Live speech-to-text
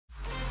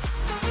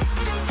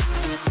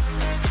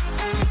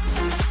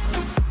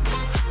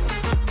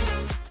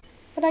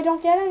But I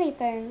don't get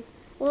anything.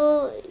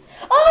 Well,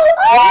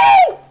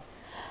 Oh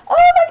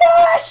my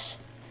gosh!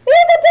 We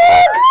have the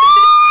dog!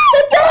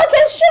 The dog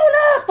has shown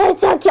up!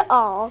 it's okay.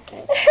 Oh,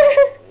 okay.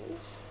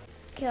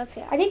 Okay, let's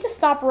go. I need to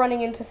stop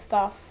running into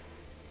stuff.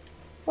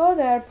 Whoa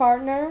there,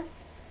 partner.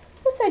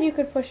 Who said you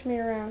could push me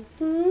around?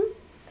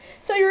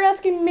 So you're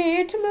asking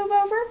me to move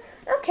over?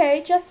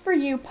 Okay, just for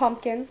you,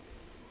 pumpkin.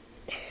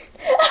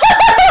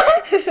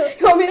 You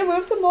want me to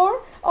move some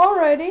more?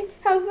 Alrighty.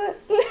 How's that?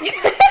 You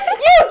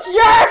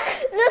jerk!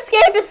 This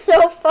game is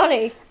so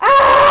funny.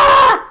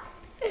 Ah!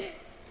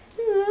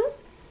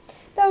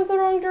 That was the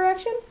wrong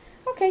direction?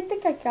 Okay, I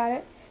think I got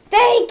it.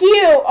 Thank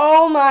you!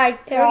 Oh my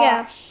gosh. Here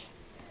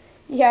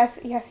we go. Yes,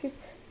 yes. You...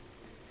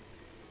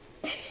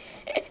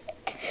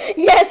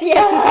 Yes,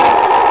 yes.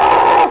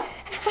 Ah!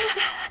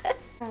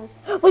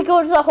 Wait, go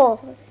into the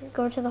hole.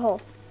 Go into the hole.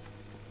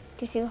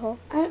 Do you see the hole?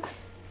 Do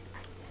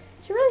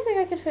you really think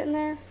I could fit in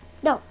there?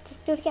 No,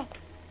 just do it again.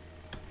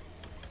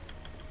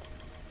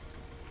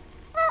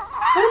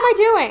 What am I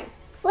doing?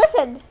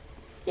 Listen.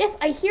 Yes,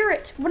 I hear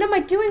it. What am I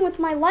doing with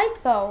my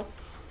life, though?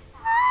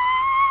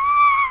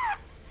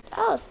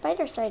 Oh,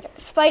 spider cider.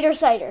 Spider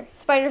cider.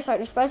 Spider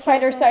cider. Spider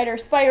cider, spider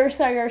cider, spider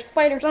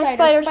cider, Spider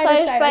spider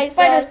cider. cider,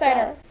 spider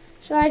cider.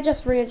 Should I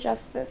just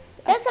readjust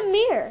this? That's a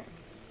mirror.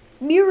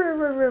 Mirror.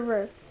 Look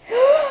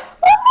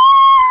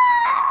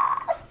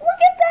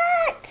at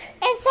that!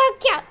 It's so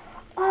cute.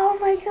 Oh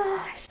my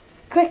gosh.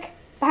 Quick,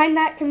 find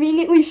that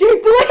conveniently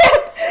shaped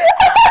lamp.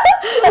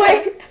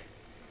 Wait.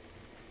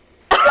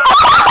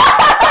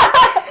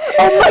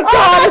 Oh my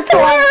god, Oh, it's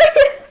on.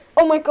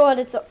 Oh my god,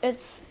 it's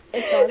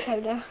on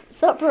time now.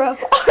 It's up, bro.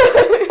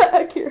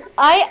 That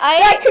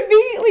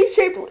conveniently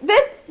shaped.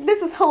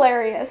 This is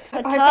hilarious.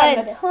 I've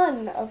gotten a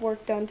ton of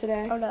work done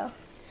today. Oh no.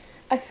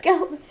 A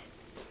skeleton.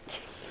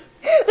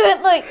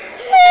 Look.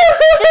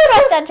 Just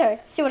press enter.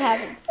 See what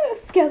happens. A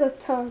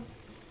skeleton.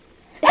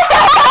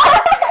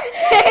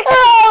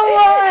 Oh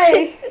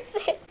my!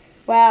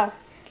 Wow.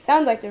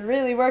 Sounds like you're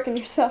really working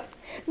yourself.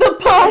 The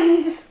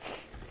puns.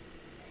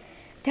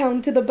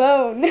 Down to the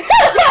bone. He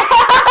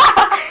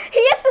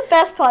has the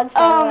best puns.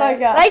 Oh my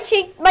god.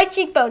 My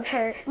cheekbones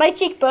hurt. My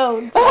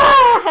cheekbones.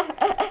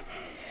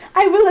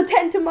 I will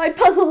attend to my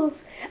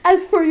puzzles.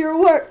 As for your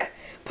work,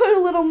 put a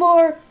little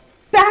more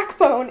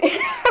backbone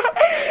in.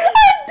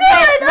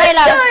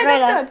 I'm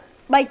done.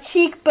 My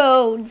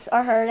cheekbones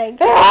are hurting.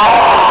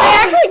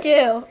 I actually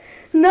do.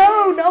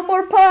 No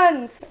more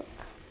puns.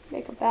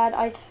 Make a bad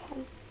ice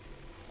pun.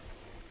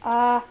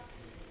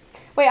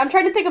 Wait, I'm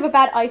trying to think of a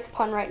bad ice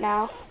pun right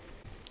now.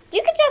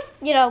 You could just,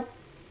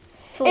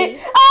 flee.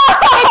 It's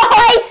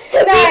nice to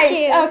meet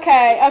you.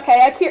 Okay.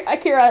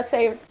 Akira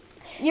saved.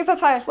 Your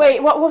papyrus.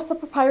 Wait, what was the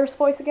papyrus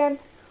voice again?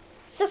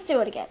 Just do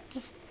it again.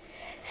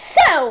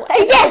 So.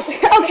 Yes.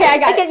 Okay, I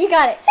got it. You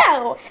got it.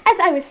 So, as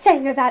I was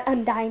saying about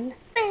Undyne.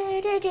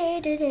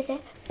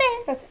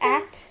 Let's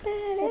act.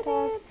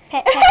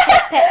 Pet.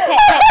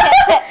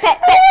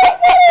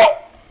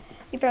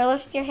 You better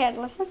lift your hand.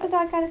 Listen. What's the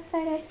dog got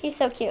excited? He's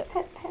so cute.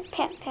 Pet.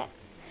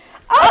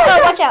 Oh,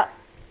 watch out.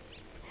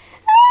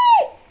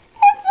 Hey!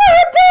 It's so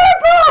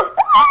adorable!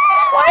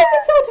 Why is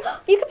it so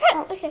adorable? You can pet.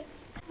 Okay.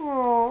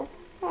 Oh,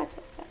 that's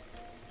so sad.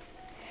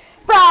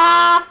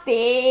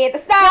 Frosty the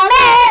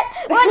Snowman!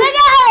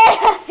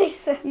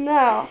 What's it?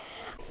 No.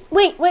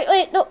 Wait.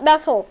 No,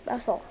 mouse hole.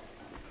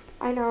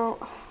 I know.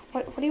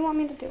 What do you want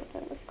me to do with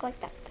it? Let's go like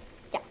that.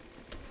 Yeah.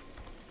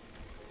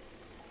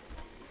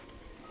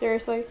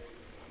 Seriously?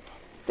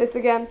 This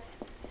again?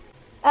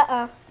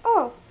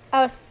 Oh.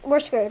 We're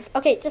screwed.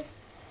 Okay, just.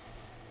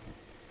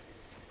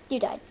 You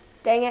died.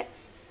 Dang it.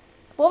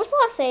 What was the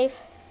last save?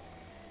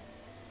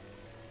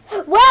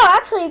 Wow,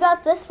 actually, you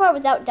got this far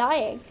without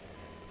dying.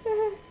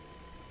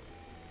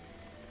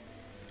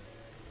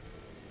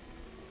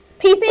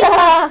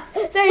 Pizza!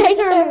 Stay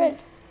determined.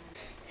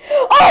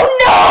 Oh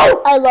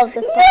no! I love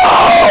this puzzle.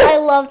 No! I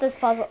love this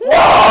puzzle. No!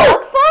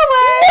 Look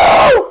forward!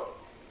 No!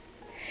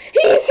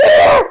 He's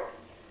here!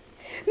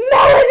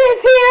 Melon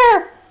is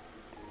here!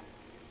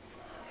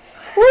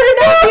 We're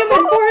not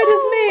human for it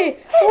is me!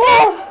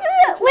 Whoa.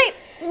 Wait,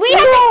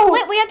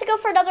 we have to go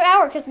for another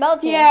hour because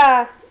Mel's here.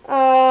 Yeah.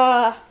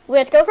 We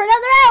have to go for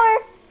another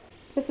hour.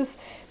 This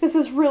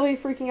is really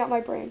freaking out my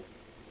brain.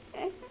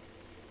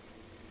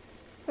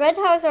 Red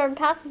tires are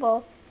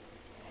impassable.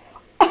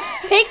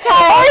 Pink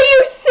tires. Are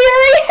you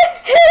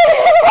serious?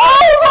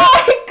 Oh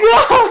my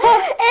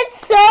god! It's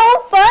so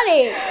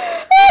funny.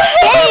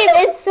 This game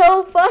is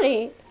so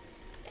funny.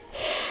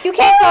 You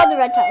can't go on the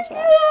red tires for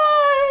that.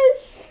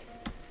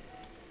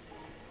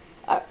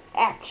 Gosh.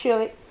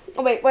 Actually,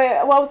 wait.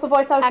 What was the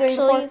voice I was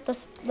doing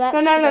before? No.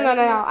 No. We're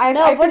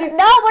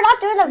not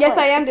doing that voice. Yes,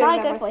 I am doing that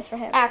It's not a good voice for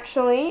him.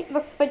 Actually, the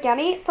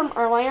spaghetti from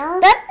earlier.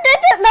 That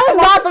was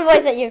not the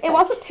voice that you. It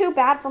wasn't too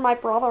bad for my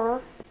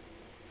brother.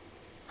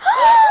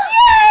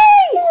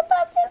 Yay!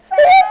 Who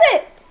is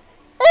it?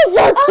 It's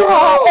so cute.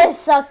 Oh. It's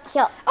so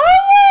cute. Oh,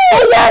 I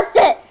lost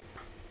it.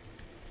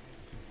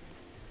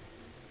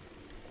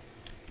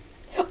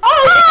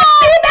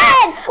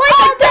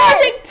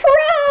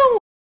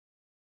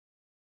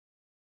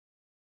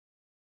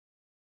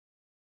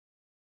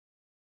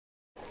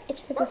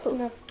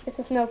 snow poof. It's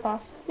a snow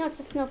puff. No, it's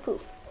a snow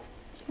poof.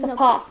 It's a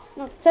puff.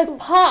 No, It says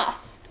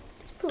puff.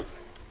 it's poof.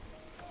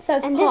 It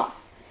says And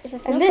puff. this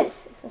is a snow And poof.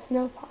 this is a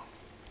snow puff.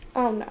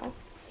 Oh no.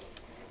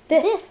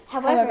 This,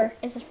 however,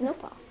 is a snow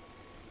puff.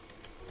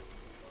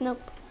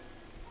 Nope.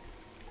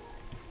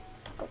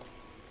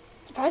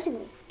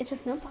 Surprisingly, it's a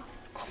snow puff.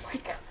 Oh my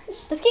gosh.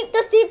 Let's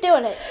keep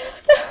doing it.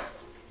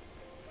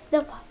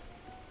 Snow puff.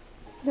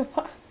 Snow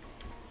puff.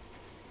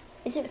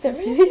 Is it Is it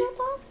really a really? snow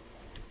puff?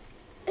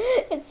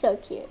 It's so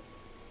cute.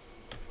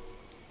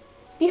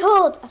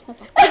 Behold a snow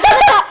puff. Do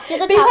the top. Do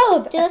the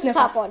Behold top. Do a the snow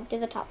top puff. one. Do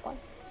the top one.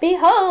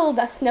 Behold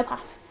a snow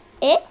puff.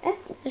 Eh? Eh?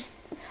 There's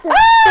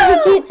some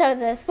cute out of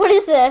this. What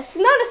is this?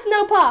 It's not a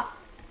snow puff.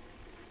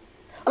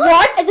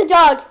 What? It's a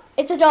dog.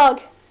 It's a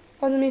dog.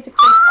 Oh, the music.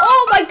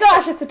 Oh my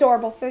gosh, it's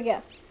adorable. Here we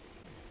go.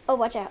 Oh,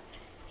 watch out.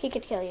 He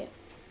could kill you.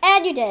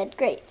 And you did.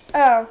 Great.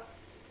 Oh.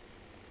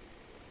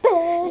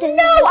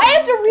 No, I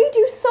have to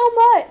redo so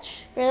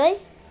much. Really?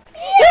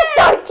 You're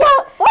so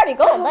cute. 40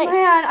 gold. Oh Nice.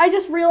 man, I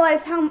just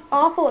realized how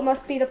awful it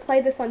must be to play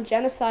this on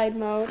genocide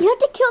mode. You have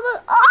to kill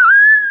the... Oh!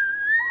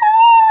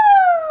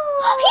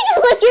 He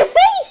just licked your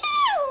face.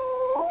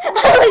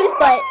 Look at his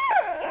butt.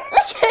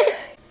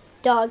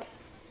 Dog.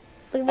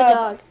 Look at the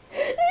dog.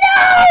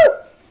 No!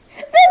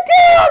 The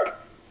dog!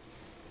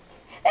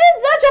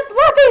 It's such a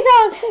fluffy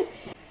dog!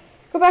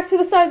 Go back to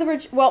the side of the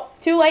bridge. Well,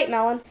 too late,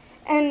 Melon.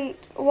 And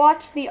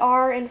watch the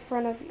R in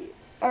front of you.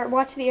 Or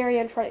watch the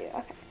area in front of you.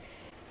 Okay.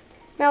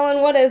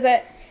 Melon, what is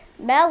it?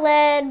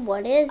 Melon,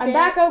 what is it? I'm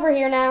back over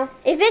here now.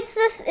 If it's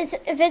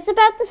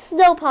about the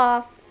snow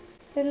puff,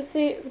 Didn't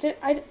see.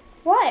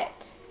 What?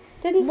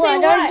 Didn't say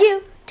what what. are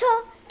you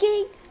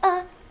talking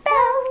about?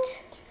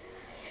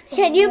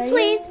 Can you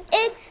please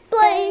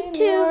explain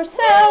to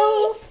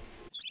yourself?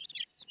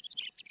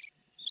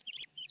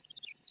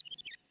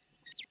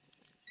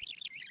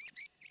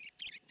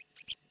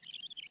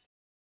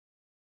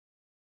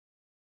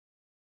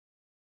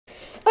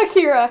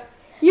 Akira,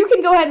 you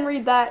can go ahead and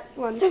read that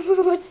one. What's over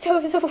the world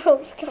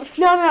is coming?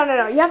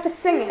 No. You have to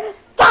sing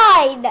it.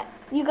 Fine!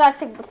 You gotta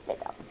sing with me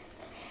though.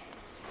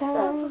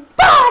 Somebody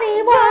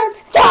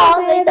once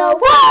told me the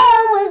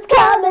world was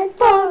coming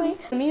for me.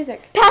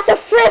 Music. Pass a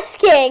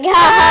frisking!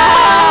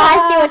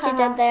 I see what you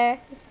did there.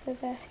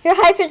 Your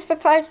high-pitched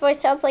surprise voice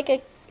sounds like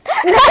a...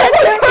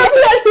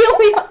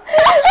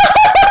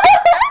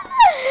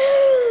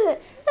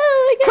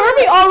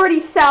 Kirby already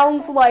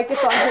sounds like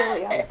it's on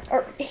helium.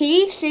 Or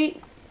she.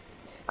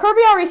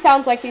 Kirby already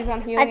sounds like he's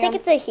on helium. I think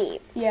it's a he.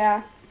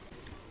 Yeah.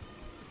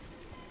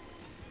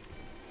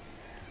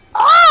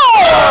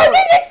 Oh!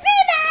 Did you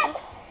see that?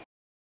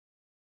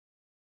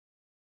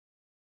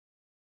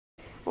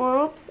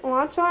 Whoops.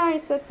 Watch when I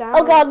sit down.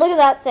 Oh god, look at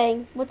that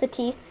thing with the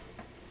teeth.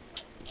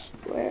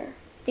 Where?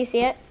 Do you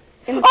see it?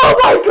 Oh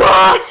my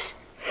gosh!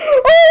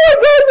 Oh my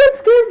gosh, that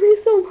scared me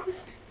so much.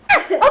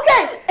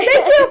 Okay,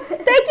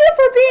 thank you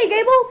for being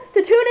able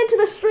to tune into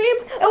the stream.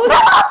 It was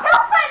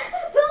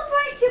Pillow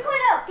fight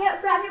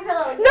 2.0. Grab your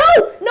pillow.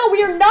 No,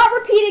 we are not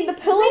repeating the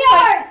pillow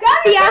fight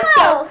Grab your fiasco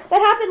pillow.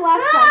 that happened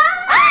last time.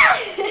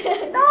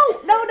 No.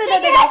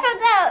 Take your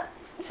headphones out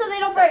so they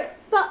don't break.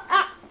 Stop.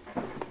 I'm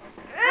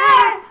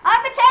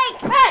a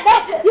tank. No.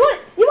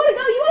 You want to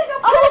go?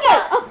 Pillow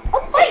fight. Oh,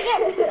 fight.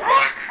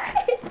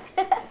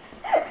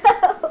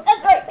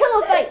 That's right.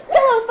 Pillow fight.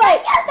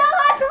 Thank you so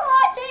much for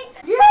watching.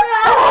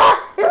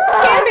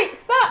 Cami,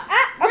 stop.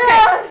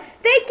 Okay.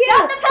 Thank you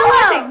Grab the for pillow.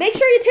 watching. Make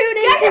sure you tune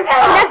in Grab to your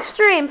pillow. the next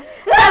stream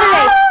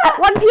Saturday at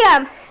 1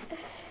 p.m.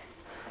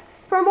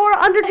 for more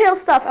Undertale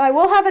stuff. And I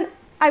will have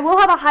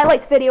a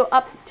highlights video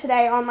up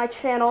today on my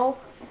channel.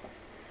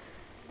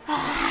 But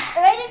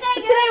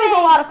today was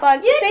a lot of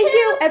fun. Thank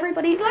you,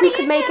 everybody who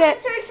could make it.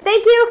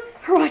 Thank you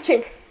for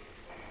watching.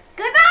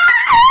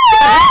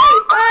 Goodbye.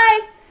 Bye.